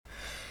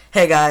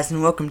Hey guys,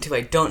 and welcome to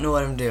I Don't Know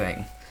What I'm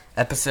Doing,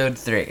 episode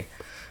 3.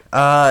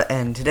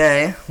 And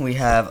today we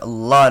have a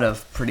lot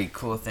of pretty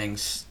cool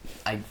things.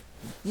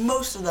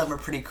 Most of them are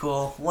pretty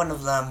cool. One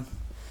of them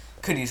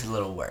could use a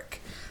little work.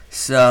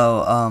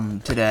 So,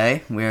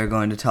 today we are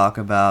going to talk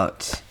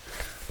about,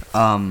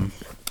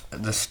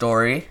 the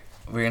story.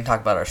 We're going to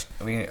talk about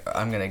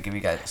I'm going to give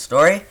you guys a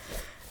story,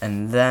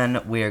 and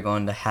then we are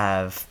going to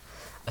have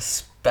a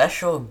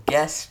special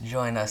guest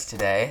join us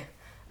today.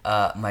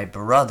 My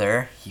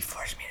brother, he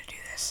forced me to do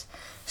this.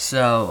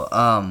 So,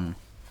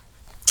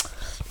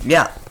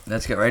 yeah,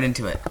 let's get right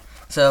into it.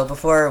 So,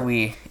 before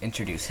we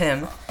introduce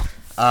him,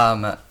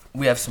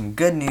 we have some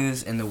good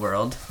news in the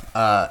world.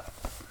 The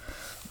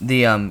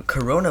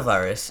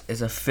coronavirus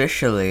is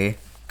officially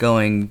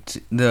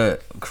the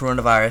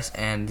coronavirus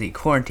and the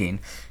quarantine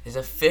is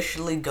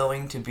officially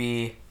going to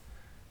be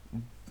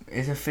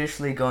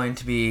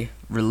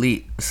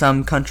released.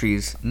 Some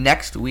countries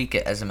next week,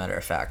 as a matter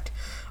of fact,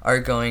 are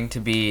going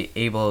to be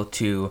able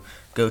to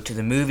go to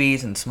the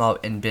movies and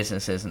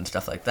businesses and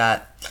stuff like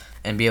that,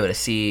 and be able to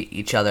see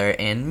each other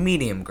in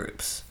medium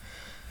groups.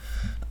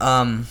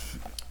 And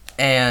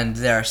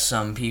there are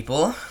some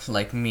people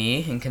like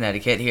me in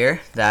Connecticut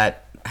here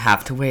that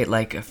have to wait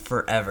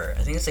forever.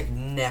 I think it's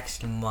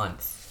next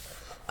month.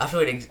 I have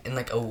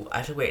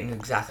to wait in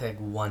exactly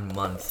 1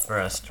 month for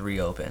us to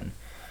reopen.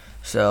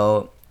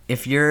 So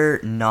if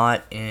you're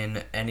not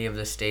in any of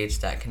the states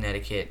that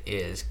Connecticut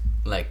is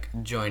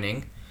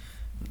joining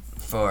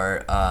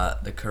for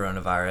the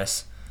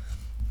coronavirus,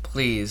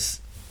 please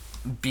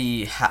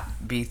be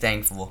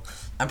thankful.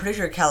 I'm pretty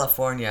sure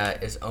California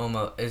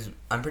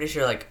I'm pretty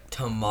sure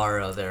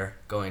tomorrow they're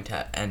going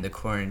to end the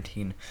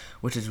quarantine,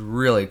 which is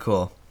really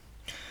cool.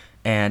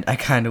 And I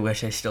kind of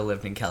wish I still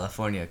lived in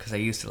California, because I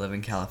used to live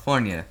in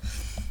California.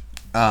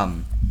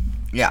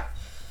 Yeah.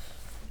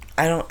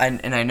 I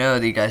know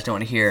that you guys don't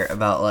want to hear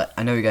about,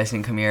 I know you guys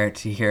didn't come here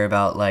to hear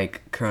about,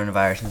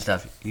 coronavirus and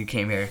stuff. You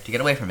came here to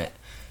get away from it.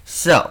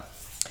 So,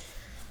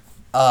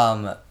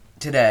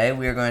 today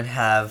we are going to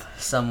have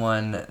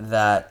someone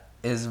that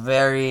is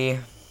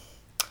very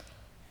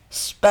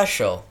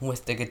special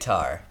with the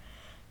guitar.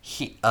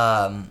 He's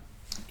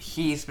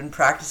been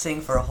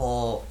practicing for a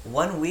whole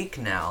 1 week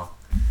now,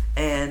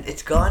 and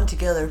it's gone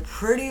together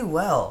pretty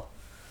well.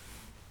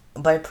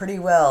 By pretty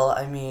well,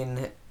 I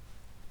mean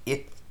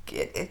it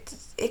could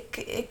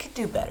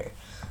do better.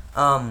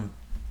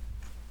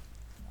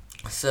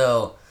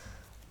 So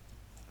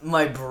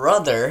my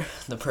brother,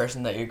 the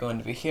person that you're going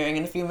to be hearing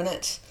in a few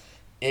minutes,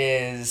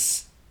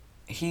 he's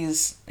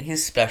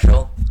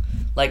special.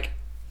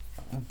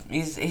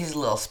 He's a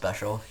little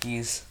special.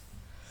 Since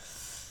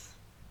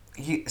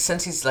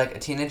he's a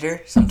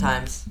teenager,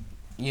 sometimes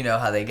you know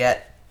how they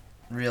get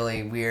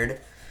really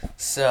weird.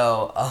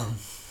 So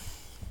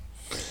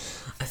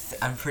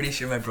I'm pretty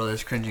sure my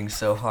brother's cringing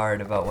so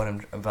hard about what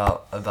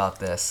about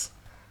this.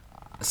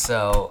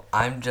 So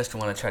I'm just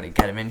want to try to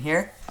get him in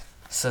here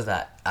so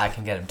that I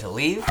can get him to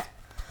leave.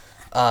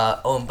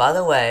 And by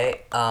the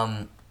way,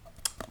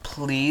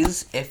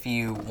 please, if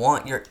you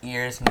want your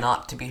ears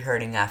not to be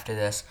hurting after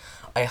this,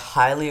 I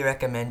highly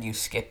recommend you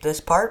skip this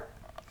part.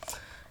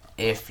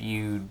 If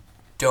you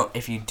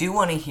do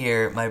want to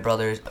hear my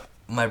brother's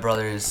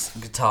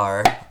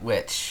guitar,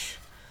 which,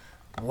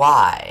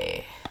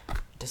 why?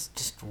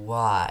 Just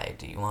why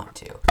do you want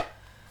to?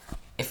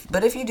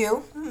 If you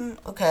do,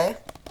 okay.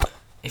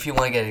 If you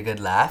want to get a good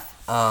laugh,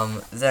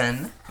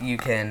 then you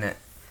can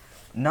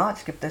not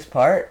skip this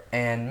part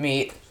and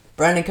meet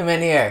Brendan. Come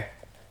in here.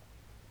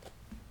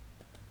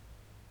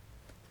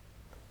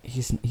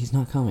 He's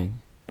not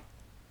coming.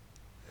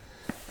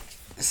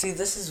 See,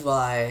 this is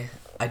why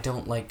I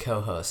don't like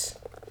co-hosts.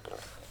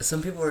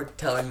 Some people are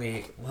telling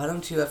me, why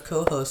don't you have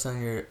co-hosts on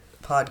your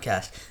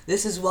podcast?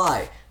 This is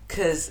why.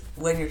 Because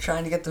when you're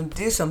trying to get them to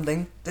do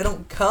something, they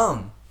don't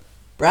come.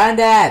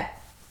 Brandon!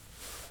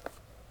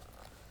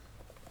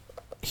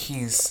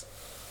 He's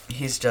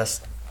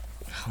just,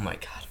 oh my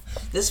god.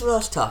 This is what I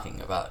was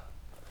talking about.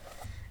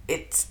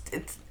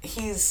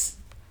 He's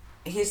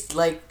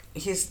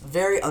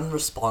very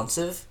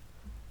unresponsive.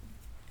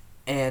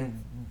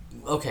 And,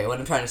 okay, what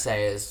I'm trying to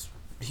say is,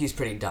 he's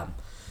pretty dumb.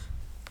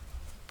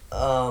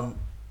 What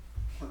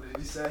did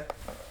you say?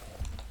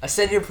 I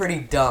said you're pretty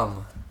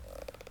dumb.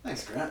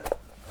 Thanks, Grant.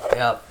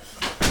 Yep.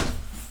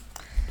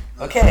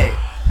 Okay,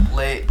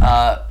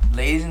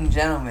 ladies and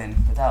gentlemen,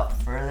 without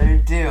further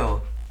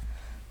ado,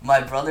 my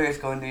brother is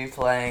going to be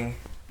playing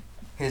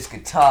his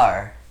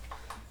guitar.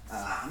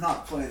 I'm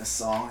not playing a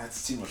song.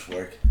 That's too much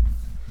work.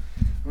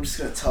 I'm just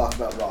going to talk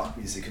about rock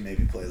music and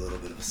maybe play a little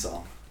bit of a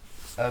song.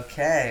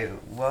 Okay,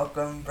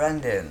 welcome,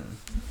 Brendan.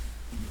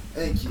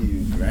 Thank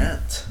you,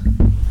 Grant.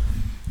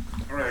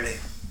 Alrighty.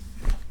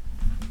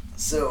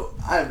 So,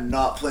 I have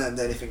not planned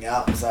anything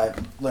out because I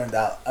learned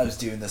out I was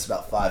doing this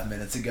about 5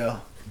 minutes ago.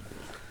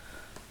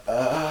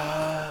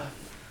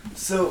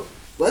 So,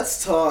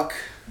 let's talk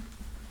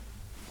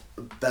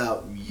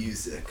about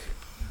music.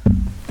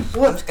 I'm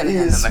just going to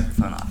hand the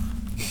microphone off.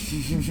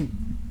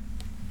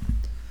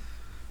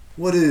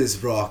 What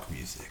is rock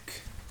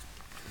music?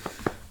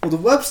 Well, the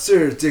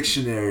Webster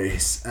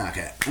dictionaries.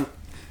 Okay,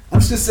 I'm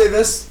just gonna say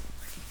this.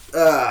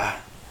 I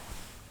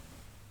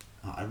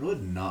really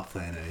did not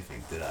plan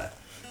anything, did I?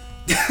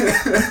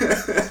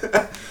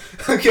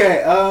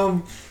 Okay.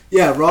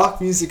 Yeah,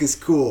 rock music is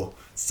cool.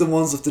 It's the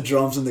ones with the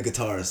drums and the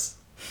guitars.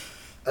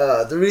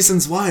 The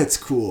reasons why it's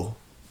cool.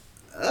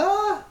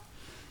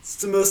 It's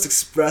the most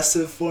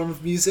expressive form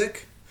of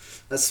music.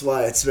 That's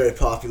why it's very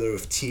popular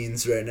with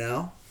teens right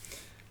now.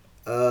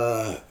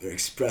 Very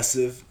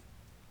expressive.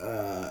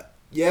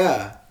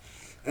 Yeah.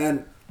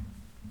 And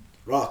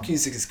rock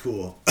music is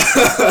cool.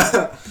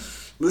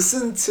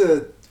 Listen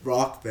to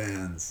rock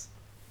bands.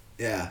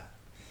 Yeah.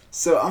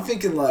 So I'm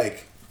thinking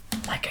like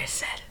I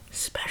said,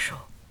 special.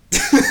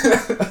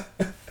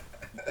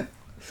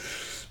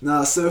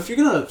 Nah, so if you're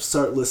gonna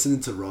start listening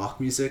to rock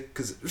music,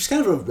 because there's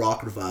kind of a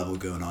rock revival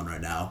going on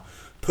right now.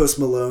 Post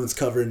Malone's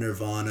covering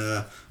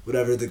Nirvana,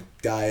 whatever the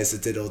guy is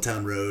that did Old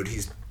Town Road,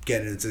 he's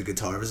getting into the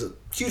guitar. There's a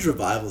huge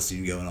revival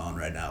scene going on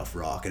right now with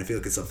rock, and I feel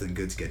like it's something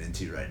good to get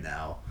into right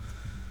now.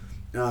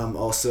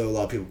 Also, a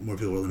lot of more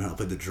people are learning how to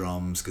play the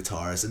drums,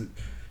 guitars, and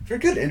they're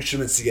good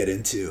instruments to get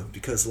into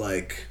because,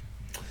 like,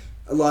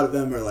 a lot of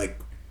them are, like,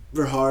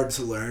 they're hard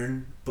to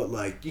learn, but,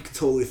 like, you can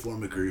totally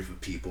form a group of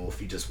people if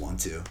you just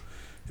want to.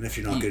 And if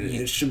you're not good at an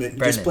instrument, you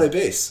just play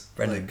bass.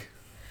 Brendan, like,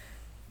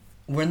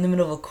 we're in the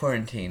middle of a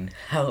quarantine.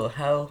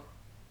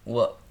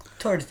 What?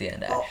 Towards the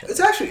end, actually. It's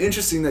actually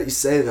interesting that you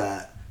say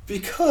that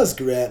because,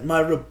 Grant, my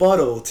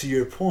rebuttal to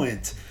your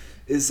point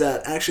is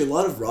that actually a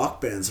lot of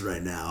rock bands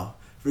right now,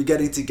 we're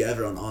getting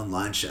together on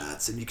online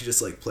chats and you can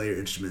just, like, play your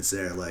instruments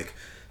there. Like,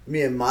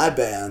 me and my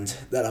band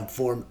that I'm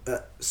formed...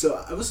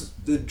 so I was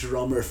the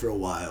drummer for a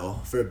while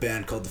for a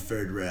band called The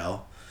Third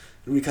Rail.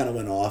 And we kind of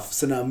went off.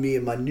 So now me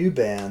and my new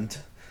band...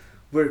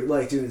 We're,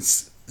 like, doing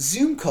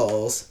Zoom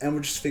calls, and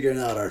we're just figuring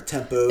out our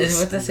tempos. Is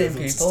it with the same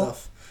people?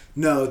 Stuff.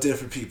 No,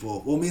 different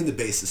people. Well, me and the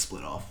bassist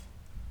split off.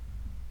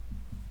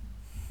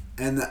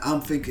 And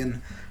I'm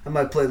thinking I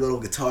might play a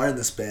little guitar in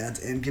this band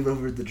and give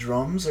over the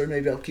drums, or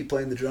maybe I'll keep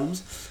playing the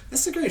drums.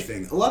 That's the great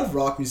thing. A lot of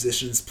rock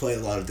musicians play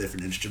a lot of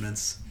different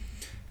instruments.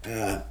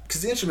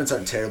 Because the instruments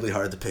aren't terribly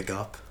hard to pick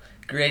up.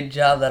 Great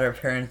job that our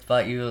parents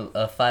bought you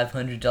a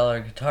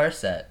 $500 guitar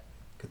set.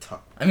 Guitar.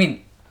 I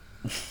mean...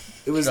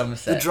 It was drum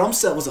set. The drum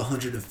set was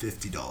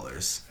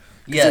 $150.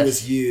 Yes. It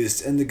was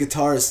used, and the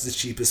guitar is the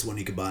cheapest one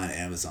you could buy on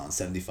Amazon,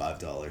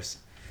 $75. It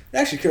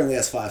actually currently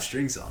has 5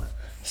 strings on it.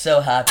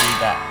 So happy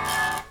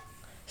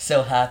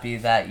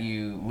that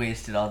you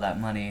wasted all that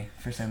money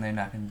for something they're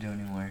not going to do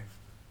anymore.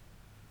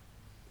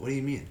 What do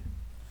you mean?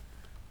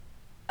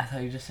 I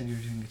thought you just said you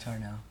were doing guitar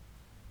now.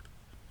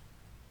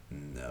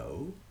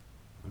 No.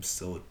 I'm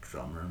still a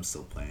drummer. I'm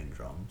still playing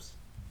drums.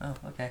 Oh,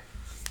 okay.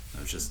 I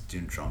was just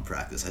doing drum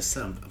practice. I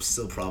said I'm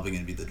still probably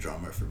going to be the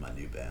drummer for my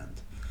new band.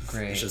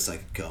 Great. It's just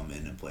like come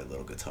in and play a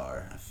little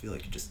guitar. I feel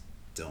like you just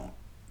don't.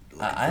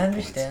 I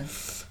understand.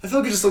 Points. I feel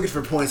like you're just looking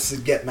for points to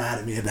get mad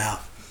at me about.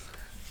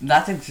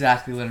 That's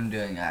exactly what I'm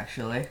doing,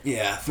 actually.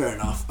 Yeah, fair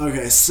enough.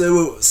 Okay,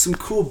 so some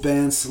cool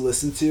bands to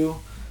listen to,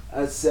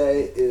 I'd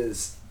say,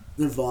 is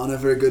Nirvana,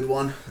 very good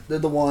one. They're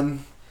the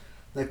one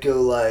that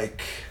go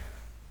like...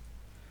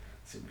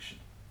 Let's see what we should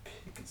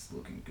pick. It's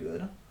looking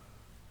good.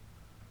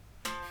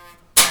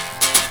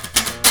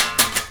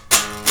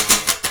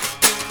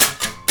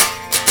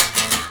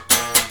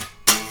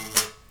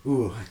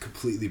 Ooh, I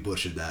completely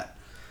butchered that.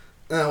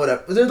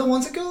 Whatever. They're the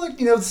ones that go like,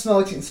 the Smell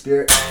Like Teen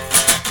Spirit.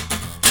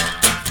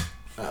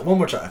 One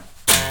more try.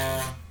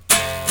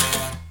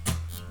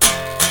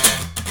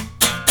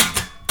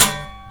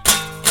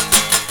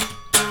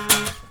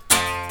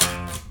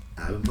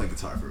 I've been playing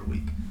guitar for a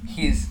week.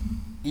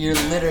 You're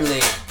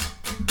literally...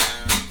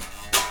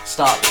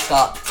 Stop,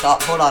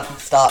 hold on,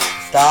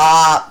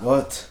 stop.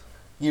 What?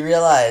 You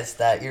realize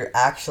that you're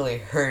actually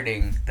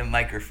hurting the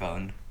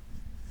microphone.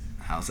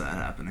 How's that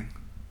happening?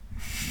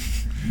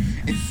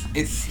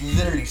 It's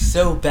literally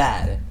so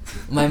bad.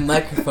 My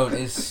microphone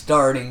is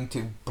starting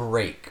to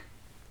break.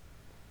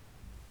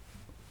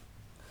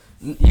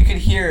 You could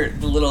hear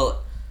the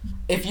little...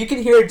 If you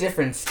can hear a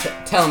difference,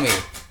 tell me.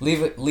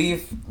 Leave a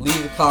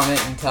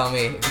comment and tell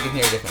me if you can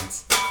hear a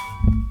difference.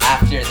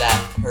 After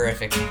that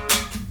horrific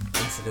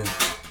incident.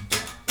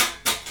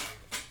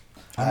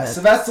 Alright,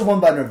 so that's the one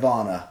by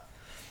Nirvana.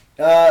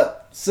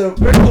 So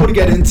very cool to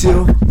get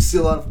into. You see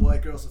a lot of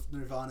white girls with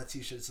Nirvana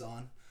t-shirts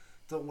on.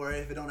 Don't worry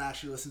if they don't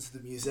actually listen to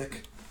the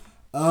music.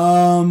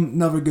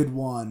 Another good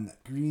one.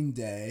 Green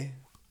Day.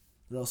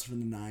 They're also from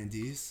the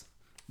 90s.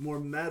 More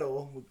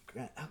metal.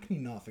 How can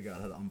you not figure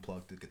out how to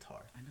unplug the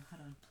guitar? I know how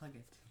to unplug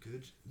it.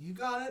 Good. You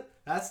got it.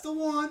 That's the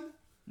one.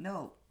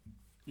 No.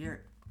 What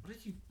are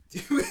you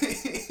doing?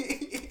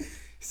 He's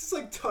just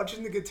like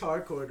touching the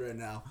guitar cord right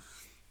now.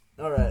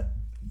 Alright.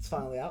 It's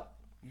finally out.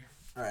 Yeah.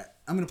 Alright.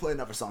 I'm going to play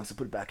another song, so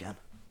put it back in.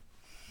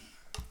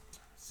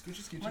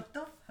 Scoochie.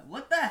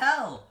 What the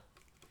hell?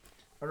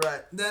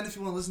 Alright, then if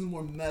you want to listen to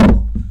more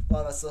metal, a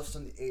lot of that stuff's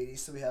from the 80s,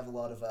 so we have a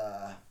lot of,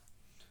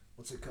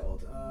 what's it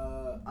called?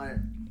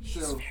 He's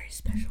very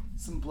special.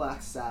 Some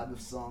Black Sabbath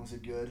songs are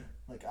good,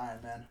 like Iron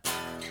Man.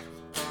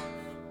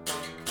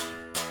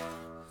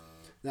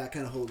 that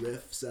kind of whole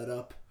riff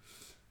setup.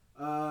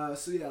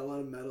 So yeah, a lot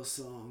of metal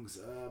songs.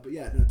 But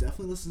yeah, no,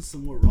 definitely listen to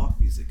some more rock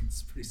music.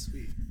 It's pretty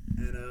sweet.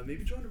 And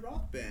maybe join a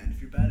rock band.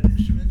 If you're bad at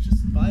instruments,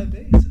 just buy a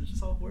bass and it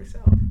just all works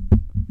out.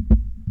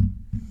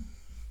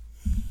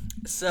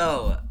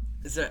 So,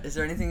 is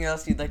there anything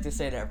else you'd like to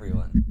say to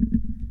everyone?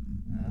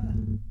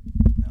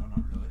 No,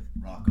 not really.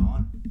 Rock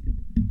on.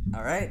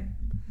 All right,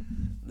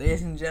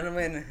 ladies and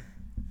gentlemen,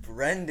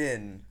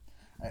 Brendan.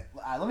 All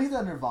right, let me hit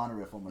that Nirvana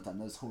riff one more time.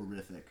 That was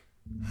horrific.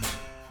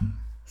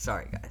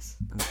 Sorry, guys.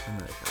 I'm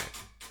really sorry.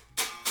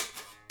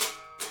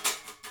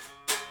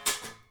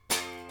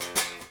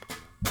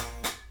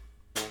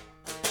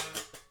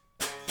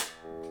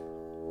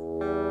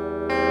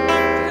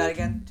 Do that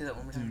again. Do that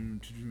one more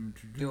time.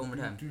 Do it one more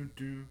time.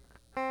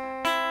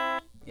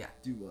 Yeah.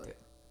 Do what?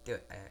 Do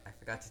it. I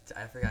forgot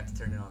to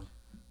turn it on.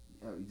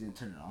 Oh, you didn't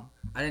turn it on?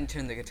 I didn't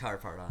turn the guitar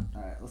part on.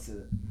 Alright, let's hit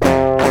it.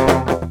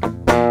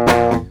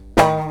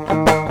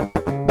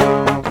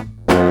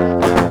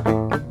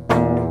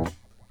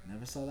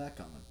 Never saw that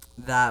coming.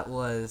 That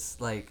was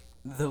like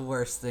the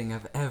worst thing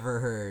I've ever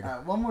heard.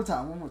 Alright, one more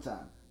time.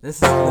 This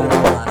is literally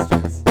the last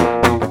choice.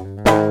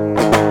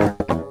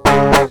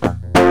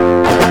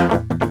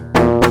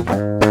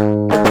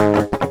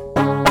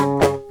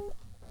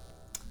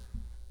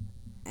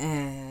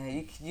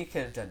 You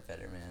could have done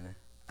better, man.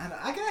 And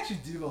I can actually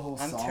do the whole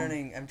song.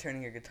 I'm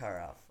turning your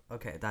guitar off.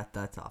 Okay,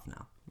 that's off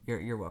now.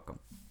 You're welcome.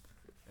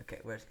 Okay,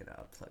 we're just gonna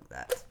unplug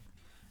that.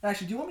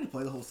 Actually, do you want me to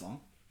play the whole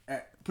song?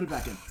 Alright, put it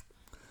back in.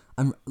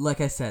 Like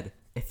I said,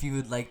 if you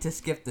would like to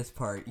skip this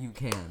part, you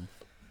can.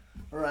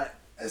 Alright,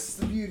 this is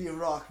the beauty of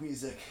rock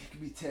music. It can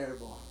be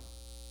terrible.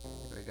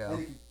 Here we go. And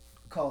you can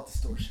call it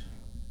distortion.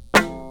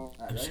 Alright,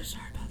 I'm ready? so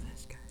sorry about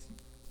this, guys.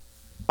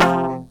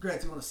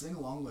 Grant, do you want to sing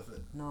along with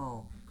it?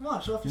 No. Come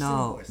on, show off your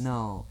singing voice.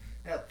 No.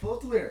 Yeah, pull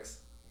up the lyrics.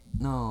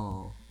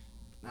 No.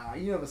 Nah,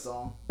 you know the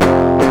song.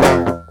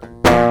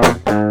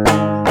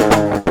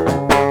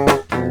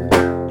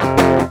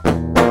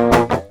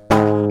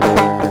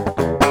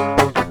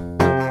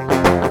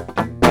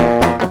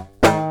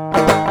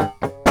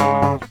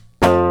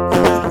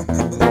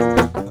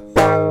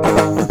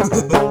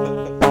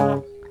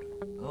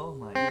 Oh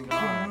my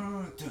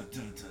god.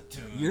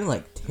 You're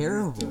like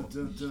terrible.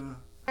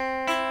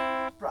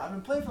 Bro, I've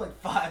been playing for like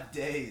 5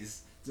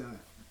 days.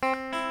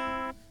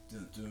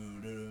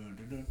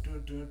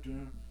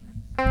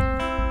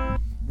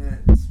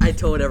 I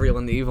told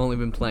everyone that you've only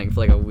been playing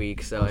for like a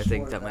week, so I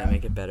think that might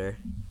make it better.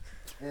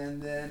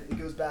 And then it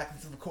goes back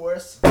into the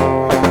chorus.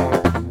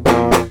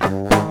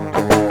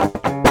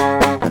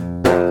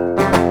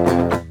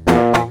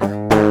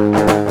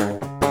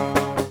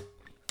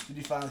 Did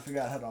you finally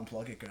figure out how to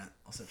unplug it, Grant?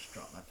 I'll just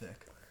drop my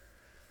pick.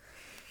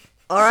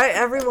 Alright,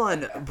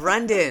 everyone.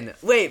 Brendan.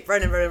 Wait,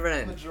 Brendan.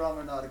 I'm a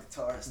drummer, not a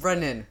guitarist.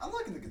 Brendan. I'm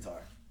liking the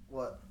guitar.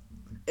 What?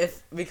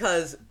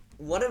 Because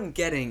what I'm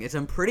getting is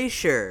I'm pretty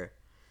sure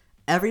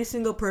every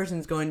single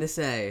person's going to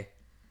say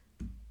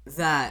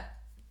that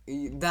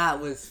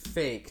was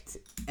faked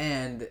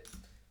and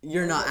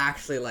you're not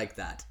actually like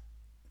that.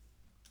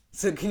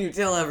 So can you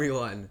tell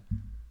everyone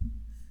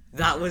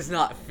that was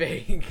not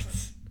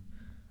faked?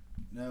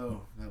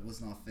 No, that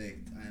was not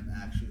faked. I am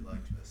actually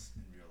like this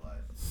in real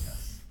life.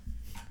 Yes.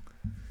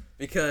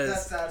 Because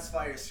Does that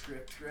satisfy your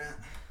script, Grant?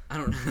 I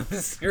don't have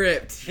a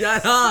script.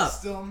 Shut up.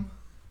 System.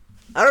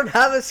 I don't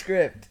have a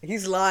script.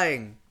 He's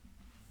lying.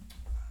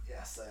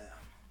 Yes, I am.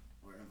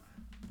 Where am I?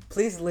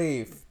 Please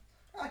leave.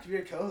 I could be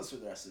your co-host for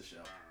the rest of the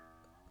show.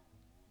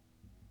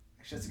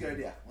 Actually, that's a good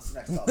idea. What's the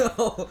next topic?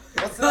 No.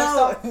 What's the next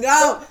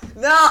topic?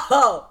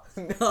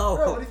 No.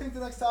 Bro, what do you think the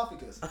next topic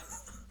is?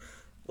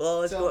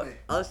 Well, Tell me.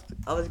 I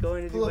was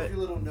going to Pull do up it. your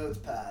little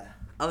notepad.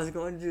 I was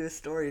going to do a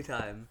story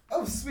time.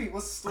 Oh, sweet.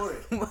 What's the story?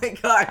 Oh my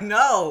god,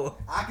 no!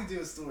 I can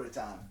do a story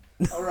time.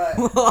 All right.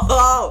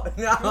 Whoa,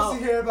 You want no! to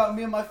hear about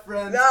me and my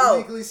friends No!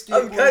 illegally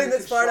skateboarding I'm cutting at a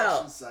this part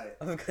construction out. site?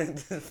 I'm cutting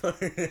this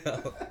part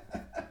out.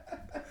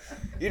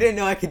 You didn't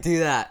know I could do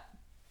that.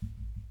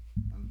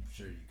 I'm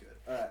sure you could.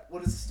 All right.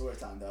 What is the story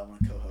time that I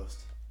want to co-host?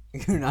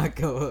 You're not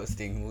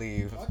co-hosting.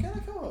 Leave. Why can't I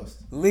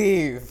co-host?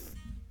 Leave.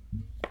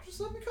 Just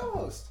let me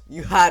co-host.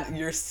 You had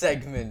your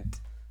segment.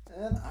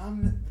 And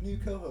I'm the new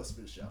co-host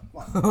for the show.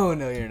 Come on. Oh,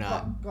 no, you're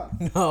not. Come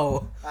on. No.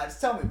 All right, just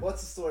tell me,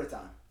 what's the story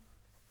time?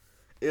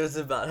 It was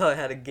about how I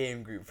had a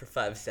game group for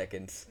 5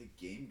 seconds. A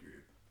game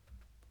group?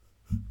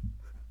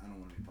 I don't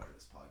want to be part of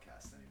this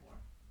podcast anymore.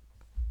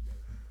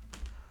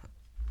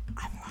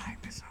 I'm lying.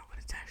 That's not what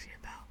it's actually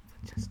about.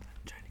 But just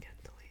I'm trying to get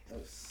him to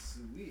leave. Oh,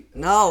 sweet.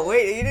 No,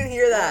 wait. You didn't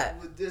hear that.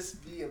 What would this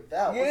be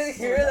about? You What's didn't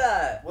the hear story time?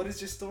 that. What is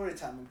your story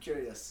time? I'm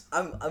curious.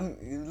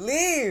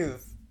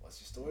 Leave. What's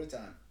your story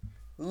time?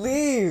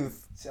 Leave.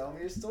 Tell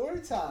me your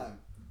story time.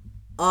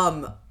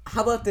 How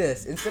about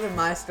this? Instead of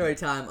my story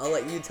time, I'll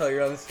let you tell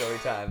your own story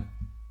time.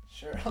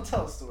 Sure, I'll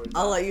tell a story time.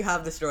 I'll let you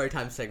have the story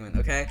time segment,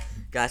 okay?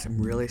 Guys,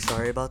 I'm really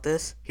sorry about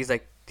this. He's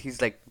like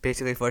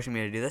basically forcing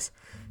me to do this.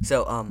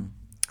 So,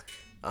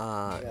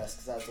 Yes,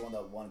 because I was the one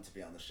that wanted to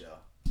be on the show.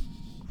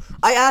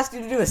 I asked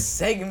you to do a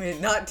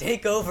segment, not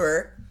take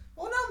over.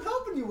 Well, now I'm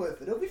helping you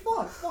with it. It'll be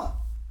fun. Come on.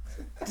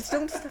 Just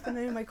don't step on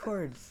any of my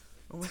chords.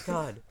 Oh my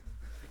god.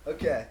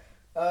 Okay.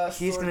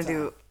 He's gonna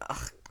do.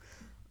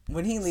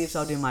 When he leaves,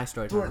 I'll do my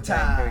story time. Story Okay,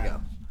 time. here we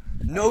go.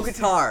 No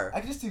guitar. I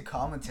can just do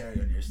commentary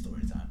on your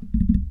story time.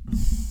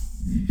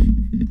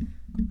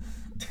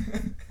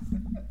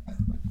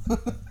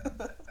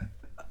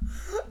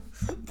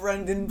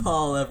 Brendan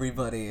Paul,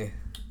 everybody.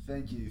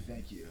 Thank you.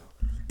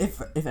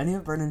 If any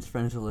of Brendan's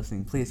friends are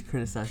listening, please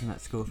criticize him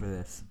at school for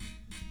this.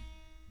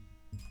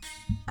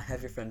 I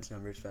have your friends'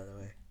 numbers, by the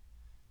way.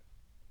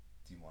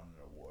 Do you want an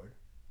award?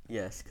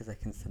 Yes, because I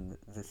can send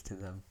this to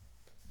them.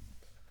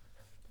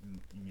 You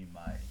mean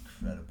my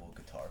incredible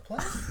guitar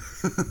playing?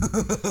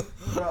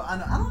 Bro, I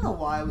don't know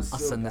why I was so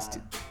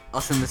bad.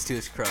 I'll send this to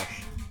his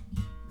crush.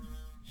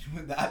 Who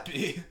would that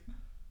be?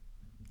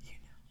 You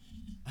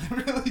know. I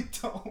really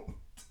don't.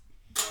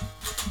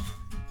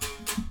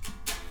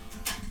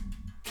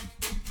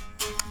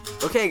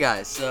 Okay,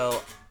 guys,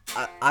 so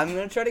I'm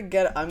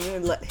gonna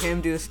let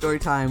him do a story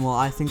time while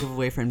I think of a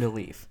way for him to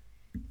leave.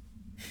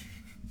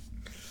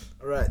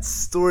 Alright,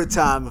 story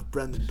time of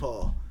Brendan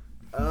Paul.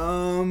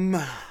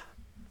 I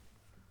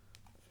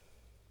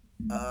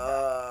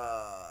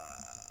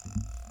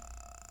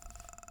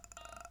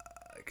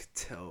could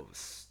tell a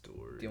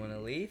story. Do you want to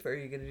leave, or are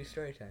you gonna do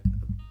story time?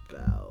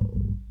 About.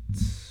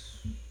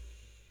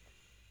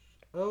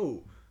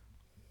 Oh,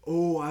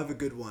 I have a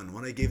good one.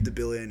 When I gave the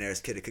billionaire's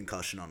kid a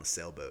concussion on a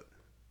sailboat.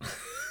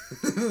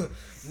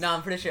 No,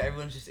 I'm pretty sure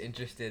everyone's just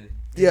interested.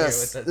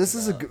 Yes, this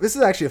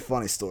is actually a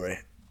funny story.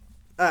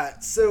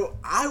 Alright, so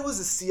I was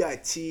a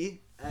CIT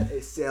at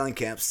a sailing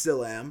camp,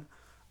 still am.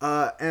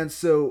 And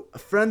so a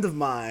friend of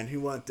mine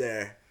who went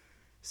there,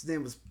 his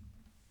name was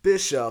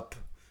Bishop.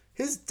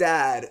 His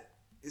dad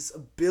is a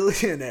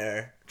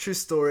billionaire. True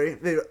story.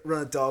 They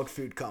run a dog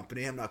food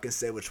company. I'm not going to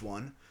say which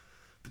one.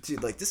 But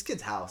dude, like, this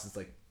kid's house is,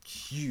 like,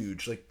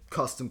 huge. Like,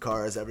 custom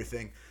cars,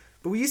 everything.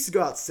 But we used to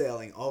go out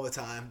sailing all the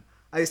time.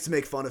 I used to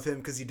make fun of him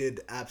because he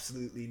did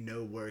absolutely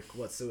no work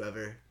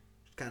whatsoever.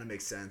 Kind of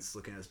makes sense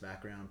looking at his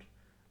background.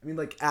 I mean,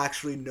 like,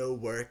 actually no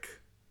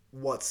work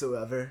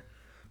whatsoever.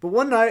 But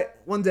one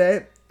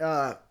day...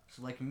 So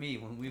like me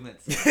when we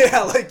went sailing.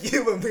 Yeah, like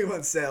you when we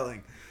went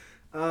sailing.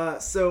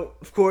 So,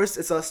 of course,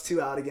 it's us two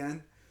out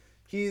again.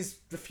 He's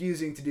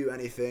refusing to do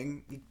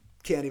anything. He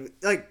can't even...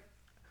 Like,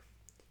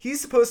 he's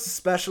supposed to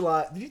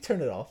specialize... Did you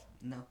turn it off?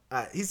 No.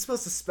 He's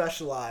supposed to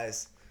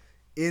specialize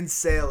in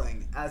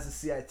sailing as a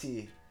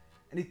CIT.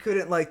 And he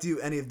couldn't, like, do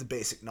any of the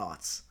basic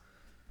knots.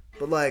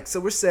 But, like, so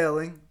we're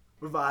sailing.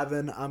 We're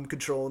vibing. I'm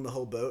controlling the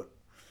whole boat.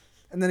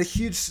 And then a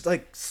huge,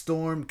 like,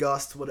 storm,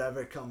 gust,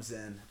 whatever, comes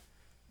in.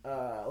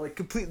 Like,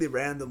 completely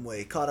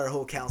randomly. Caught our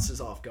whole counselors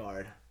off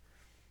guard.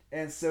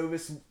 And so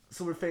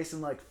we're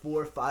facing, like,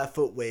 4 or 5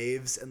 foot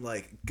waves and,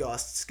 like,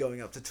 gusts going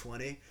up to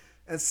 20.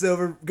 And so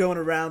we're going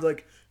around,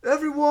 like,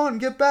 everyone,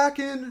 get back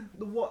in.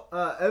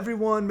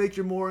 Everyone, make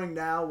your mooring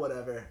now,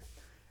 whatever.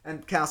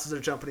 And counselors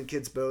are jumping in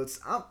kids' boats.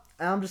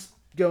 I'm just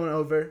going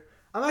over.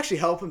 I'm actually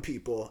helping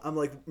people. I'm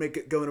like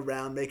going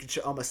around, making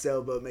sure on my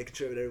sailboat, making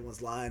sure that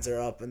everyone's lines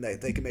are up and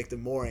they can make their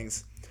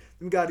moorings.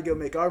 Then we got to go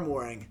make our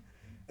mooring,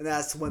 and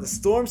that's when the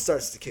storm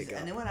starts to kick up.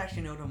 Does anyone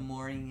actually know what a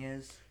mooring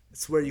is?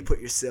 It's where you put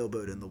your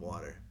sailboat in the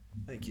water.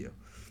 Thank you.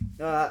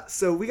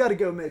 So we got to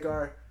go make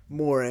our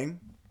mooring,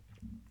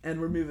 and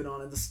we're moving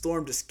on, and the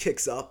storm just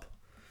kicks up,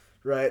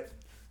 right?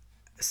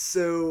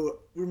 So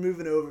we're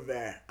moving over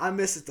there. I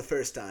miss it the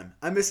first time.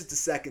 I miss it the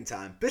second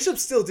time.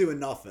 Bishop's still doing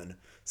nothing.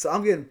 So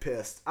I'm getting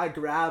pissed. I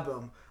grab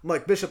him. I'm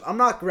like, Bishop, I'm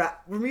not the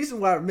reason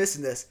why we're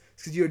missing this is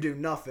because you're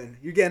doing nothing.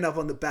 You're getting up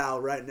on the bow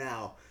right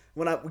now.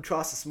 When we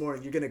cross this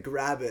morning, you're going to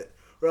grab it,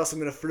 or else I'm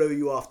going to throw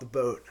you off the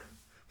boat.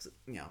 So,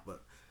 yeah,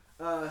 but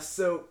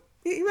so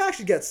he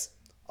actually gets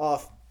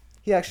off.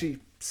 He actually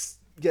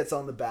gets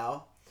on the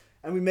bow,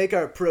 and we make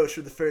our approach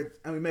for the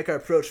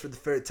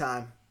third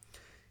time.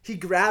 He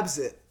grabs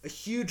it. A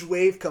huge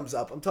wave comes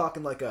up. I'm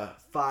talking like a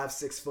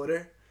 5-6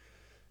 footer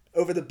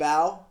over the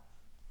bow.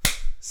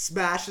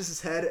 Smashes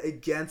his head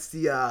against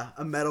the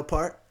a metal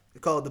part. They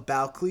call it the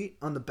bow cleat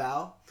on the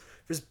bow.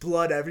 There's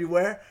blood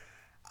everywhere.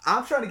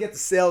 I'm trying to get the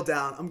sail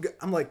down.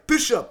 I'm like,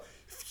 Bishop,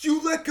 if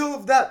you let go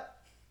of that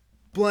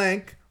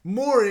blank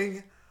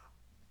mooring,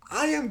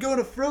 I am going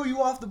to throw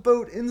you off the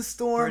boat in the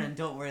storm. Vernon,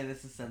 don't worry.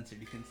 This is censored.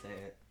 You can say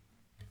it.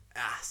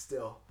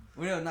 Still.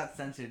 Well, no, not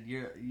censored.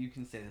 You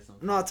can say this one.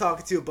 I'm not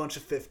talking to a bunch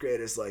of 5th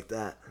graders like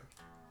that.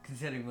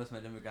 Considering most of my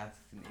demographics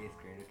in 8th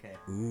grade, okay.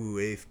 Ooh,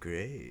 8th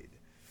grade.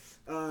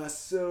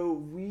 So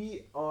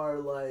we are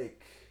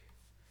like,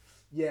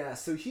 yeah,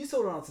 so he's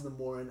holding on to the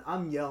mooring.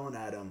 I'm yelling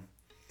at him.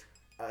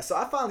 So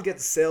I finally get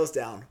the sails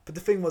down. But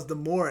the thing was, the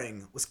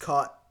mooring was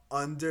caught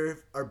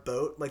under our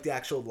boat, like the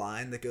actual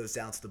line that goes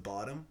down to the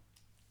bottom.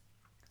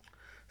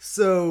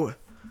 So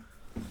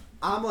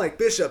I'm like,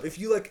 Bishop, if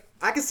you like,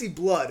 I can see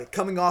blood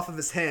coming off of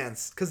his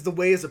hands because the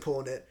waves are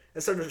pulling it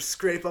and starting to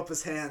scrape up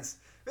his hands.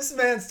 This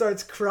man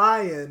starts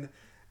crying.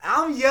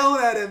 I'm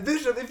yelling at him,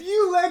 Bishop, if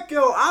you let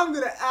go, I'm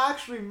going to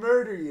actually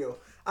murder you.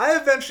 I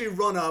eventually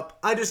run up.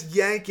 I just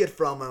yank it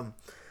from him.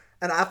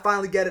 And I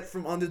finally get it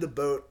from under the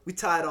boat. We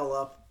tie it all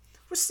up.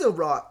 We're still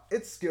rock.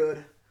 It's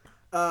good.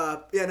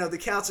 The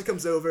counselor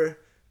comes over.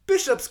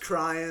 Bishop's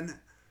crying.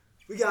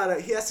 He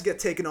has to get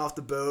taken off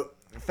the boat.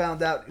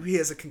 Found out he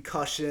has a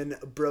concussion,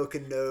 a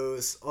broken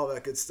nose, all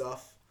that good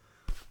stuff.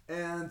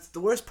 And the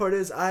worst part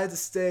is I had to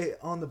stay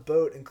on the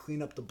boat and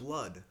clean up the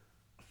blood.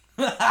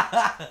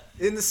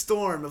 In the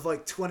storm of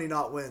like 20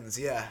 knot winds,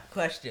 yeah.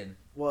 Question.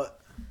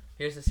 What?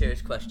 Here's a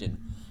serious question.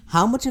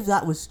 How much of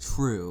that was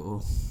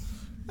true?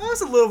 That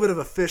was a little bit of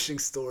a fishing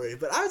story,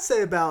 but I would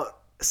say about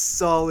a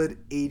solid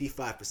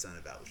 85%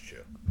 of that was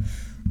true.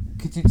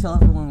 Could you tell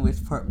everyone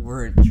which part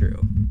weren't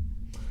true?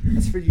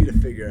 That's for you to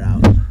figure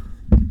out.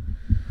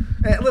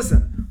 Hey,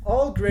 listen,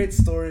 all great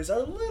stories are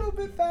a little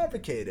bit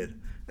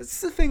fabricated.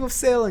 It's the thing with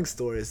sailing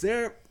stories.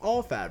 They're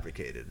all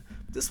fabricated.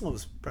 This one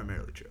was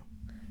primarily true.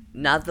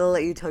 Now that I'll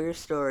let you tell your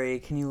story,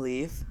 can you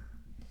leave?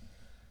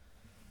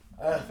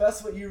 If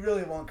that's what you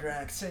really want,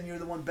 Grant, considering you're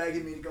the one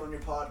begging me to go on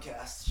your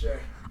podcast, sure.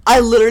 I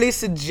literally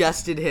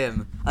suggested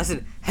him. I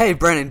said, "Hey,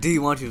 Brennan, do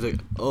you want to?" He was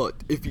like, "Oh,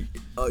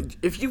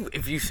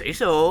 if you say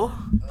so."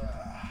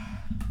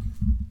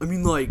 I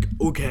mean, like,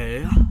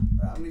 okay.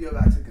 I'm gonna go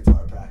back to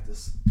guitar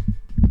practice.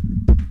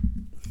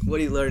 What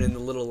do you learn in the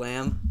Little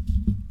Lamb?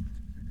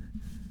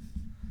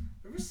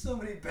 There were so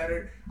many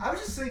better. I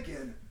was just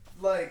thinking,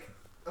 like,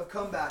 of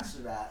comebacks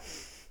for that.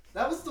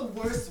 That was the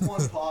worst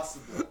one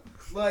possible.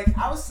 Like,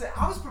 I was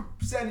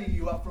setting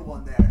you up for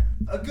one there.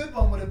 A good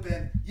one would have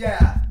been,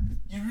 yeah,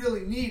 you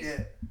really need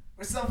it,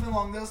 or something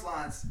along those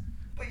lines.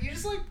 But you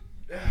just like,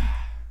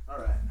 all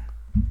right.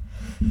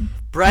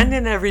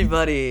 Brendan,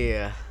 everybody.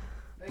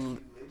 Thank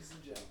you, ladies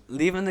and gentlemen.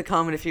 Leave in the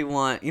comment if you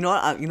want. You know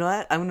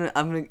what? I'm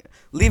gonna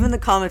leave in the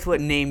comments what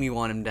name you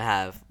want him to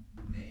have.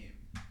 Name.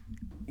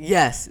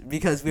 Yes,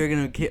 because we're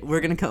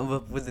gonna come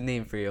up with a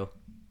name for you.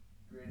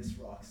 Greatest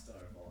rock star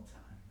of all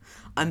time.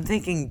 I'm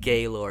thinking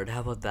Gaylord. How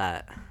about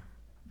that?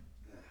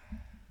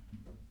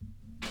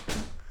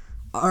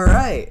 All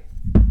right.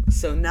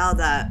 So now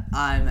that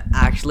I'm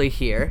actually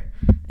here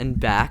and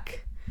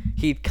back,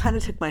 he kind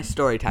of took my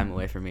story time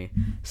away from me.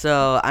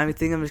 So I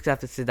think I'm just gonna have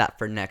to save that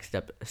for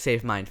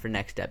save mine for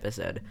next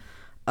episode.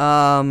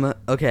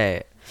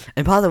 Okay.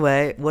 And by the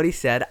way, what he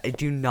said, I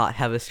do not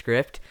have a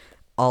script.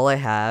 All I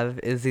have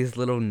is these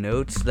little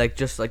notes,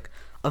 just a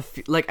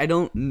few, I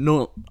don't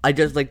know. I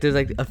just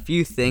there's a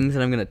few things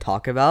that I'm gonna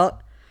talk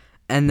about,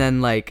 and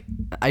then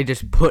I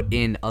just put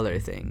in other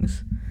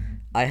things.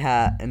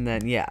 And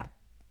then yeah.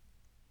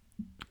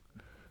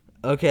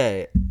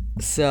 Okay,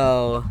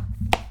 so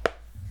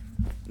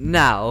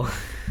now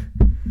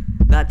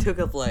that took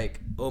up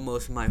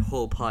almost my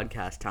whole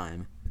podcast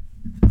time,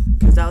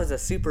 because that was a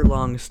super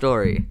long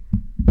story.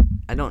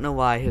 I don't know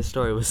why his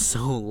story was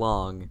so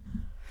long.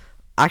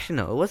 Actually,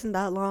 no, it wasn't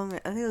that long.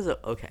 I think it was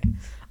okay.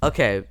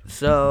 Okay,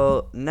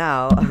 so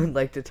now I would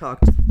like to talk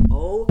to...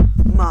 Oh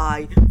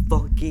my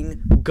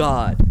fucking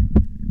god.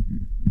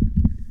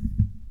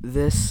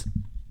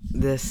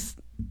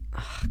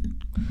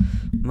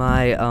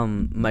 My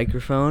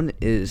microphone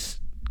is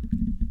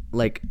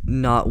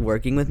not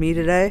working with me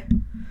today.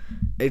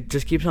 It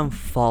just keeps on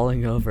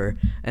falling over.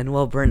 And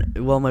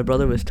while my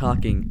brother was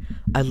talking,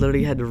 I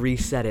literally had to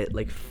reset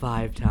it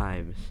 5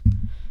 times.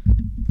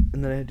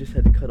 And then I just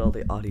had to cut all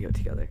the audio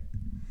together.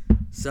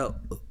 So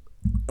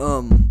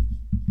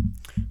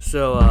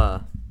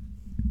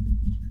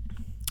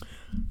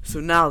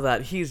now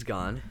that he's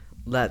gone,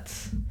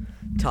 let's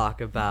talk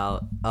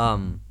about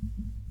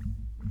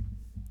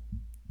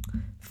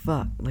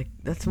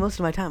that's most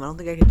of my time. I don't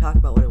think I can talk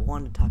about what I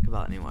wanted to talk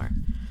about anymore.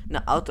 No,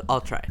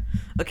 I'll try.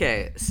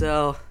 Okay,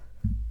 so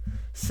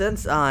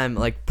since I'm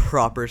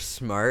proper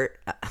smart,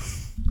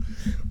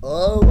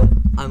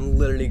 I'm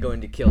literally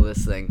going to kill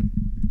this thing.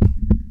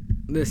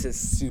 This is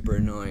super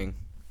annoying.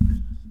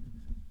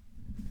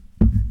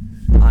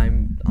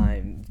 I'm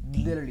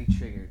literally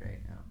triggered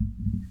right now.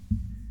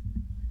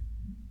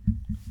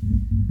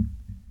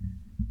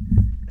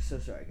 So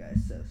sorry,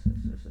 guys.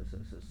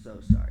 So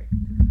sorry.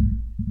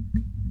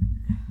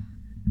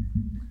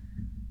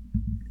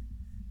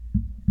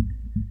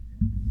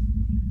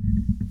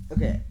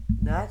 Okay,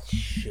 that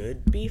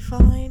should be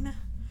fine.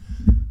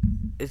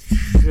 It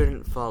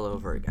shouldn't fall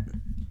over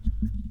again.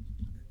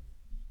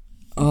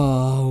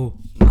 Oh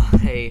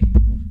my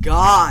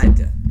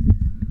god!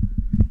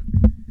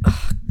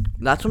 Ugh,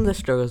 that's one of the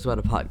struggles about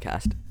a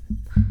podcast.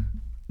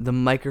 The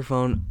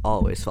microphone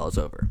always falls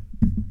over.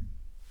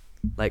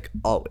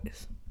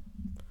 Always.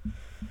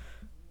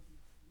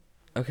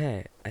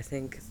 Okay, I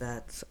think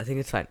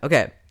it's fine.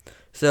 Okay,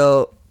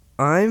 so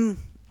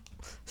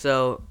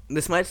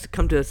this might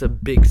come to us a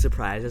big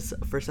surprise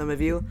for some of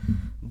you,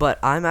 but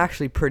I'm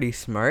actually pretty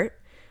smart.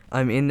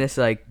 I'm in this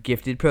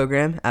gifted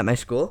program at my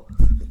school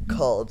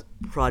called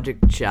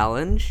Project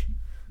Challenge,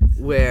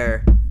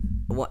 where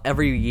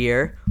every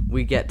year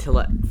we get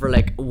to for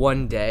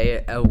one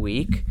day a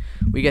week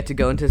we get to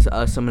go into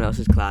someone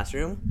else's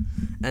classroom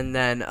and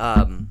then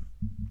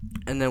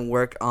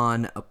work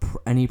on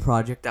any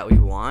project that we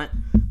want.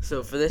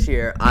 So for this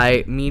year,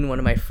 me and one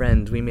of my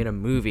friends, we made a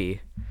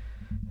movie.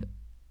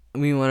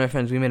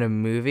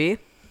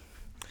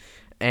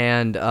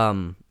 And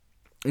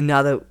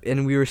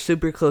and we were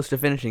super close to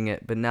finishing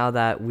it, but now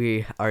that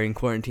we are in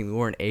quarantine, we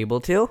weren't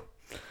able to.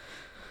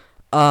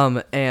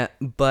 And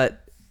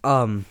but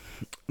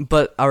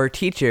our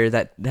teacher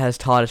that has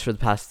taught us for the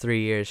past 3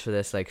 years for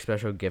this like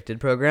special gifted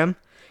program,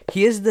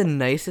 he is the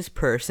nicest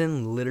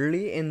person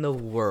literally in the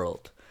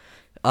world.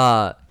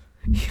 Uh,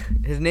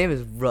 his name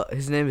is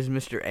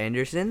Mr.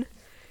 Anderson.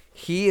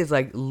 He is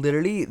like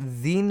literally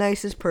the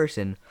nicest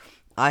person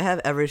I have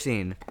ever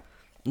seen.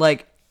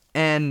 Like,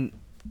 and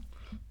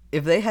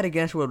if they had a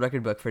Guinness World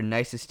Record book for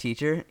nicest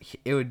teacher,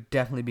 it would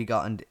definitely be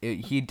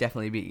he'd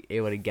definitely be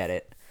able to get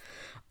it.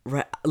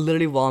 Right,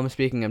 literally while I'm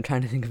speaking, I'm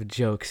trying to think of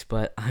jokes,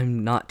 but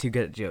I'm not too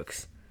good at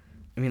jokes.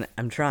 I mean,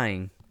 I'm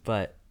trying,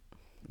 but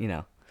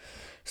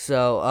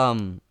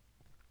So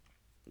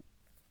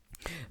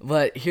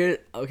but here,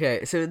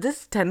 okay. So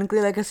this is technically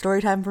like a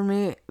story time for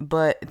me,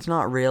 but it's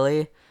not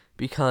really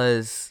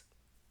because,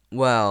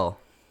 well,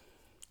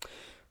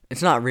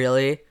 it's not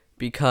really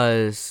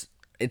because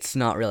it's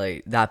not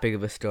really that big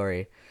of a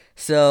story.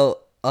 So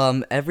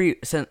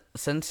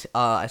since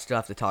I still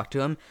have to talk to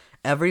him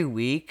every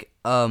week.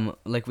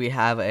 Like we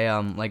have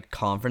a like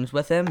conference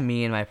with him,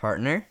 me and my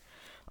partner,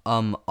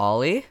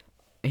 Ollie.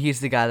 He's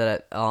the guy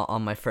that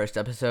on my first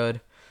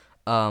episode,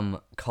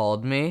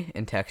 called me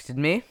and texted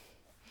me.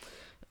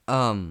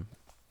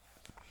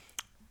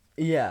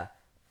 Yeah,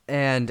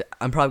 and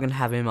I'm probably gonna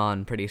have him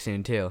on pretty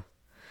soon too.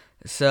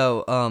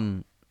 So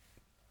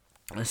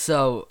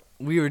so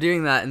we were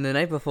doing that, and the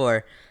night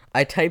before,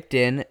 I typed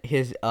in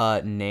his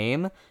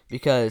name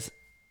because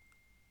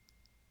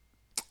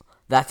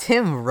that's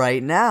him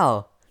right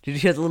now. Did you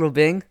hear the little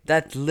bing?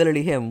 That's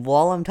literally him.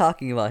 While I'm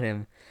talking about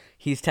him,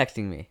 he's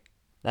texting me.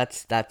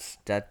 That's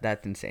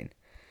insane.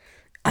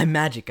 I'm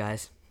magic,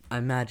 guys.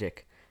 I'm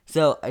magic.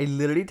 So I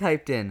literally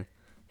typed in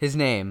his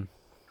name.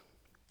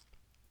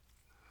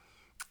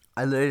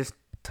 I literally just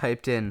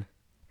typed in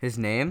his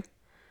name,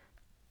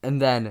 and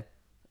then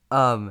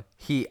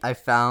I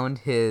found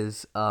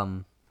his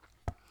and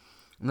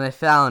I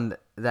found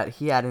that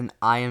he had an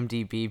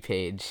IMDb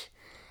page,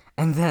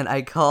 and then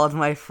I called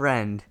my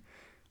friend,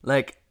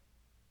 like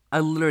I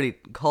literally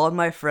called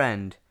my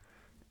friend.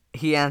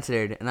 He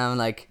answered, and I'm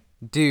like,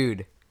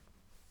 dude,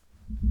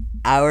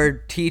 our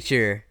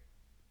teacher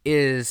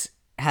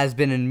has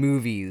been in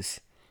movies.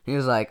 He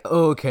was like,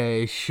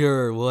 okay,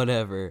 sure,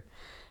 whatever.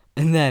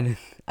 And then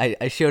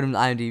I showed him the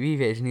IMDb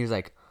page, and he was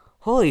like,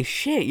 holy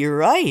shit, you're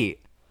right.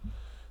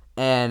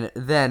 And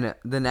then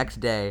the next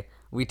day,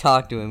 we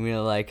talked to him. We were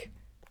like,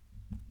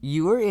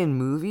 you were in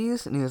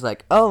movies? And he was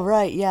like, oh,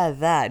 right, yeah,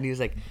 that. And he was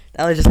like,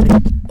 that was just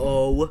like,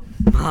 oh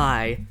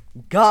my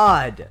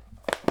god.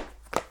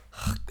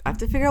 I have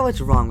to figure out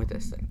what's wrong with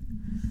this thing.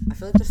 I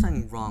feel like there's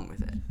something wrong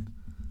with it.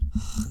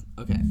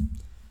 Okay.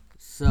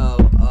 So,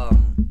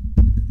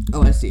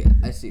 oh, I see it.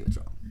 I see what's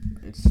wrong.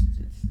 It's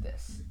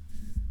this.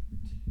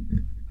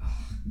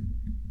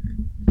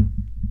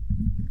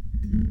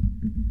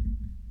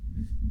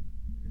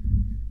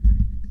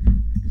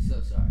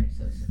 So sorry.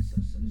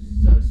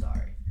 So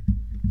sorry.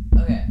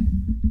 Okay.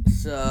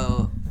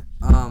 So,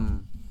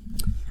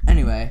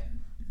 anyway,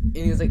 and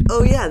he was like,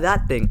 oh yeah,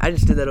 that thing. I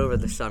just did that over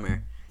the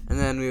summer. And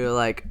then we were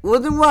like, well,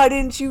 then why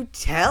didn't you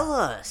tell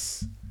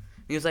us? And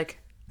he was like,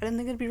 I didn't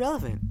think it'd be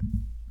relevant.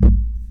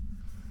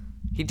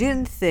 He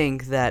didn't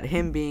think that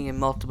him being in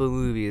multiple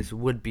movies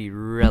would be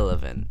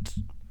relevant.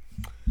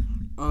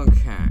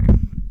 Okay.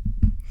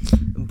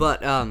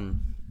 But,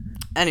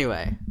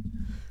 anyway,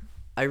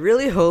 I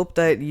really hope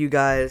that you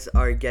guys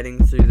are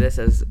getting through this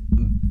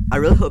I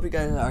really hope you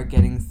guys are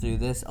getting through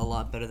this a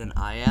lot better than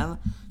I am,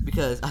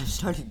 because I've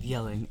started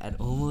yelling at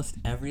almost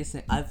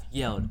I've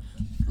yelled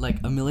like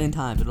a million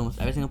times at almost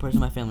every single person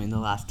in my family in the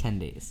last 10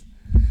 days.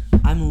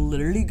 I'm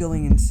literally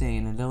going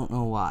insane. I don't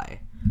know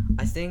why.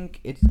 I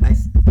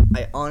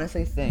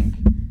honestly think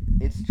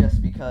it's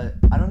just because,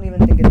 I don't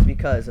even think it's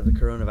because of the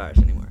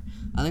coronavirus anymore.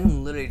 I think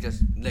I'm literally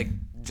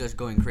just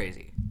going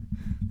crazy.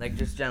 Like,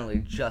 just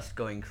generally just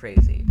going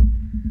crazy.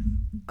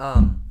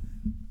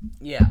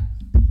 Yeah.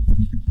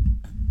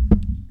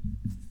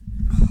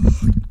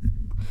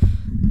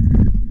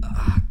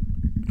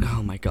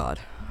 Oh my god.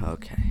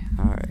 Okay.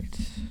 Alright.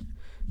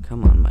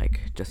 Come on, Mike.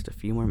 Just a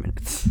few more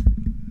minutes.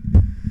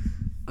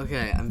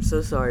 Okay, I'm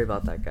so sorry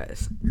about that,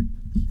 guys.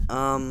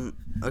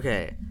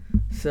 Okay.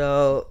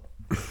 So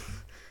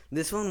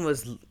this one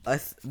was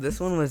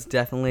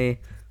definitely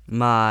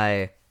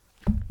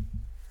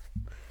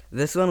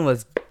this one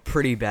was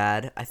pretty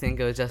bad. I think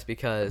it was just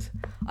because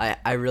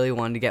I really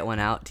wanted to get one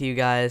out to you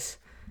guys,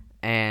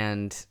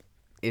 and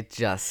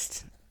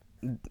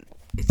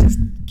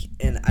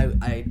and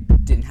I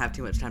didn't have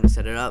too much time to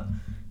set it up,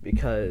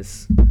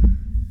 because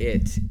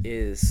it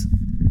is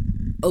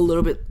a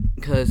little bit,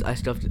 because I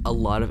still have a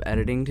lot of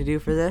editing to do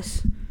for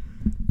this.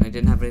 I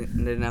didn't have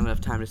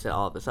enough time to set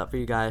all of this up for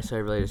you guys, so I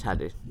really just had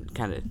to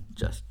kind of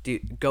just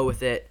go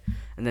with it,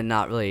 and then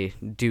not really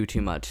do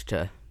too much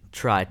to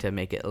try to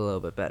make it a little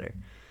bit better.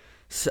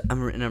 So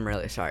I'm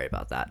really sorry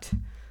about that.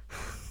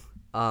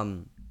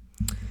 I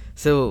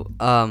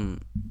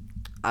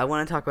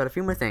want to talk about a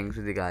few more things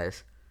with you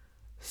guys.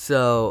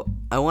 So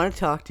I want to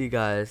talk to you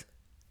guys.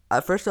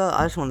 First of all,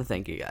 I just want to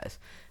thank you guys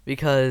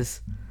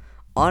because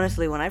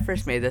honestly, when I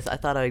first made this, I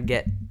thought I would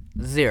get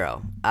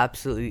zero,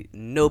 absolutely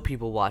no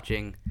people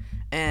watching,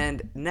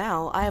 and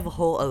now I have a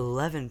whole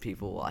 11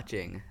 people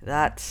watching.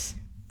 That's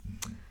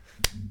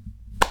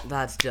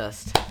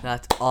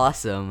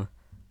awesome.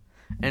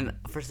 And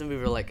for some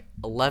people, like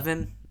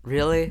 11,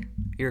 really?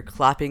 You're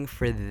clapping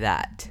for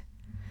that?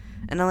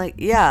 And I'm like,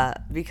 yeah,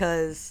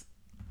 because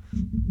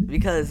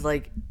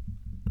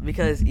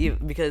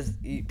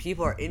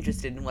people are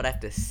interested in what I have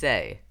to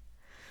say.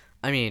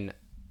 I mean,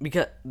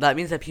 because that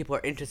means that people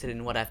are interested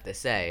in what I have to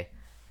say,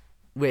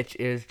 which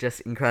is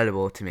just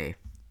incredible to me.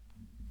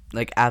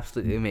 Like,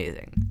 absolutely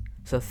amazing.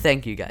 So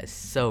thank you guys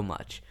so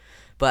much.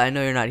 But I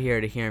know you're not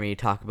here to hear me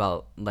talk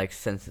about like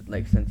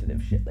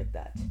sensitive shit like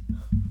that.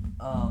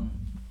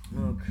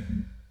 Okay.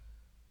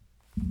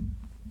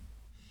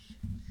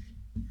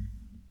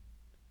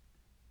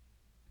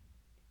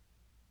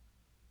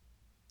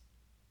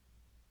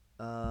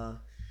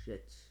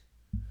 Shit.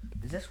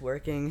 Is this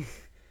working?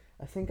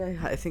 I think I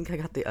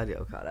got the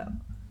audio cut out.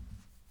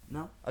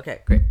 No?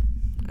 Okay, great.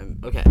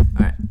 Okay,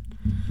 alright.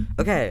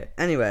 Okay,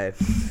 anyway.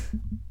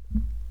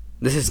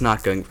 This is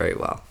not going very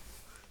well.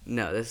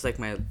 No, this is like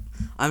I'm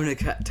gonna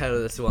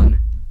title this one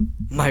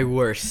my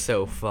worst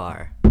so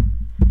far.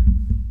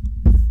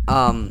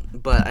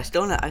 But I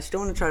still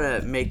wanna try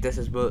to make this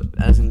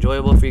as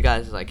enjoyable for you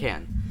guys as I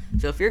can.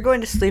 So if you're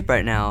going to sleep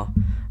right now,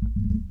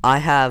 I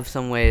have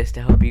some ways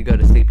to help you go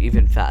to sleep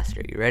even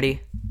faster. You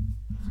ready?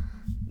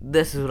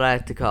 This is what I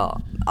have to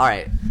call.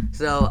 Alright,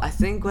 so I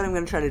think what I'm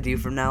going to try to do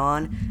from now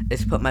on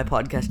is put my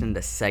podcast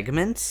into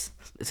segments.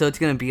 So it's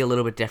going to be a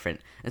little bit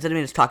different. Instead of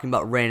me just talking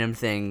about random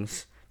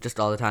things just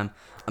all the time,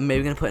 I'm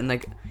maybe going to put in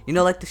like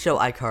the show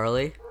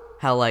iCarly?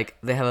 How like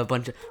they have a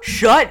bunch of...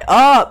 Shut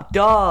up,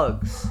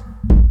 dogs!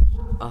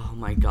 Oh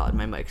my god,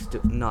 my mic's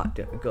not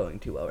going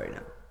too well right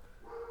now.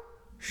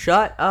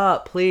 Shut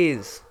up,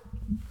 please.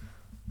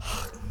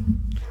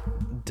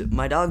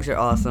 My dogs are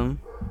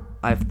awesome.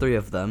 I have 3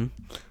 of them.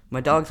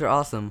 My dogs are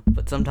awesome,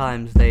 but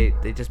sometimes they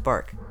just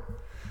bark.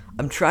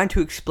 I'm trying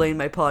to explain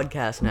my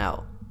podcast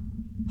now.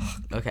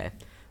 Okay,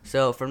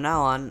 so from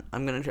now on,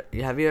 I'm gonna.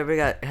 Have any of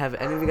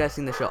you guys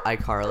seen the show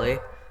iCarly?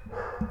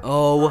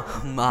 Oh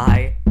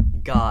my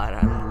god,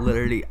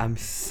 I'm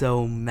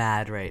so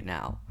mad right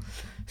now.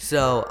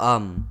 So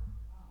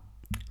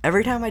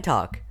every time I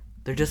talk,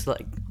 they're just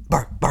like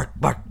bark, bark,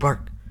 bark,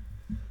 bark.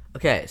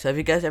 Okay, so have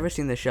you guys ever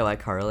seen the show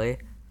iCarly?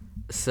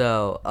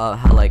 So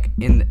how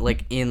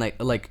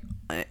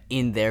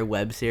in their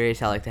web series,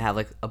 how like they have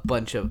like a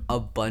bunch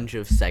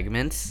of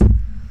segments.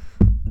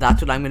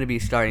 That's what I'm gonna be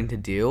starting to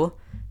do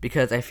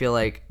because I feel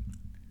like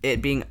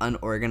it being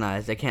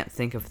unorganized, I can't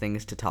think of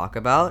things to talk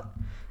about,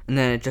 and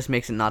then it just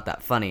makes it not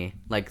that funny,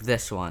 like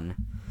this one.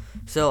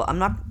 So I'm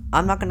not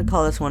gonna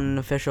call this one an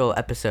official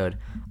episode.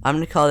 I'm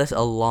gonna call this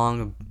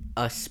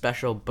a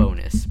special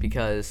bonus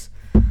because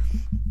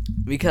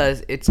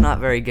it's not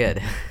very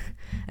good.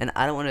 And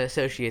I don't want to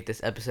associate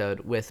this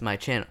episode with my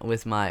channel,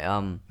 with my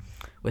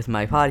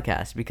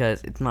podcast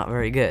because it's not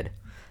very good.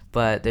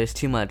 But there's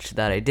too much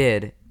that I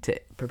did to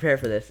prepare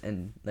for this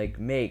and like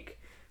make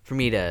for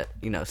me to,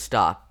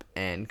 stop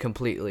and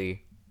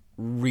completely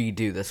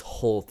redo this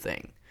whole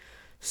thing.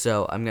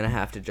 So I'm going to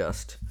have to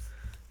just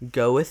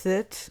go with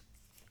it.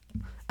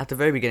 At the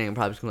very beginning, I'm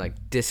probably just going to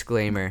like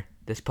disclaimer,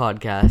 this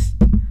podcast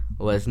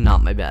was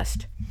not my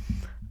best.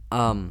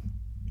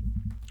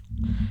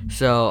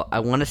 So I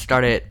want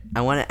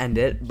to end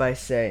it by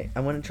saying,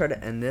 I want to try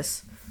to end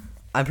this.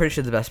 I'm pretty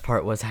sure the best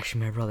part was actually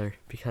my brother,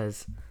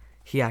 because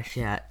he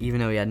actually had, even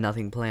though he had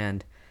nothing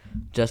planned,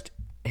 just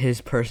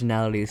his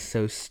personality is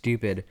so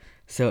stupid,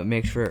 so it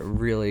makes for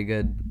really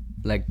good,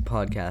 like,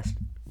 podcast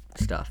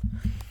stuff.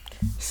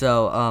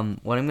 So,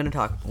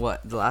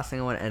 the last thing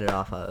I want to end it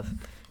off of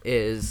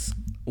is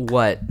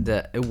what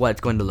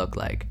it's going to look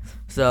like.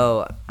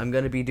 So, I'm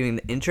going to be doing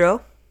the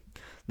intro.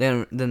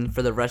 Then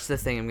for the rest of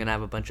the thing, I'm going to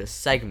have a bunch of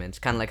segments,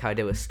 kind of like how I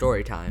did with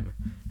story time.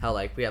 How,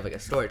 like, we have, like, a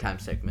story time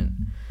segment.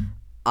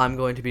 I'm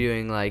going to be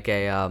doing, like,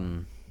 a,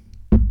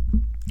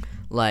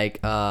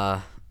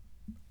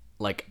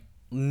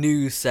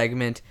 news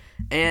segment.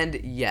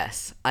 And,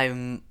 yes,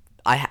 I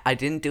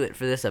didn't do it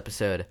for this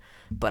episode,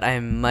 but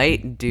I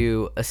might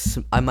do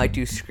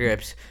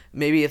scripts.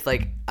 Maybe if,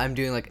 like, I'm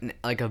doing,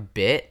 like a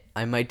bit,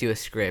 I might do a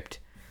script.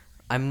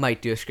 I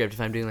might do a script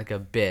if I'm doing, like, a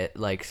bit,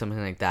 like, something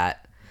like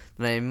that.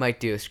 Then I might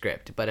do a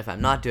script. But if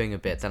I'm not doing a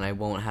bit, then I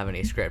won't have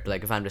any script.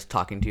 Like, if I'm just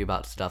talking to you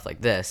about stuff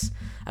like this,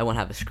 I won't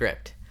have a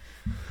script.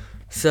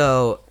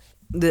 So,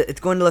 it's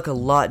going to look a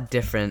lot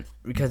different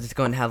because it's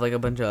going to have, like, a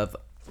bunch of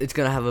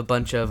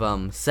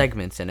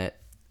segments in it.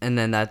 And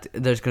then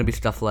there's going to be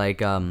stuff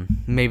like,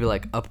 maybe,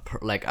 like, a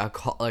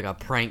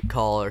prank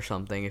call or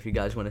something, if you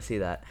guys want to see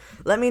that.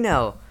 Let me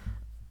know.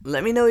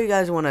 Let me know what you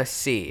guys want to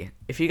see.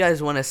 If you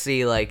guys want to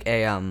see, like,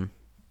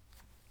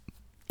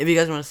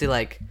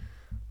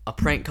 a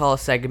prank call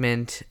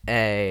segment,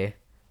 a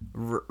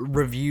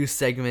review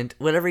segment,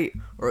 whatever,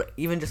 or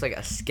even just like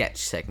a sketch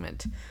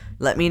segment,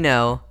 let me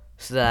know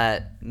so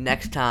that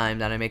next time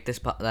that I make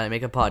that I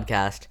make a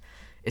podcast,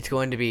 it's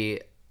going to be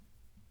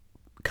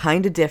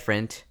kind of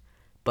different,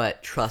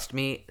 but trust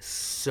me,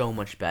 so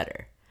much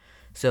better.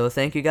 So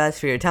thank you guys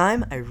for your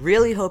time. I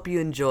really hope you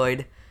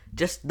enjoyed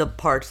just the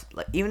parts,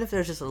 like even if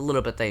there's just a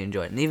little bit that you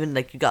enjoyed, and even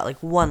like you got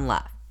like one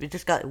laugh. You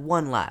just got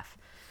one laugh.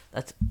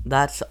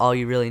 That's all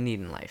you really need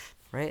in life,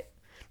 right?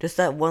 Just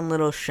that one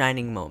little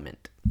shining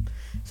moment.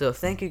 So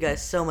thank you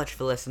guys so much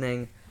for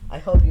listening. I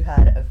hope you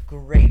had a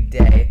great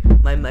day.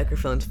 My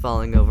microphone's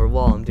falling over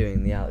while I'm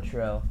doing the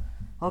outro.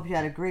 Hope you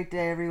had a great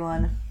day,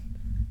 everyone.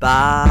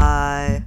 Bye.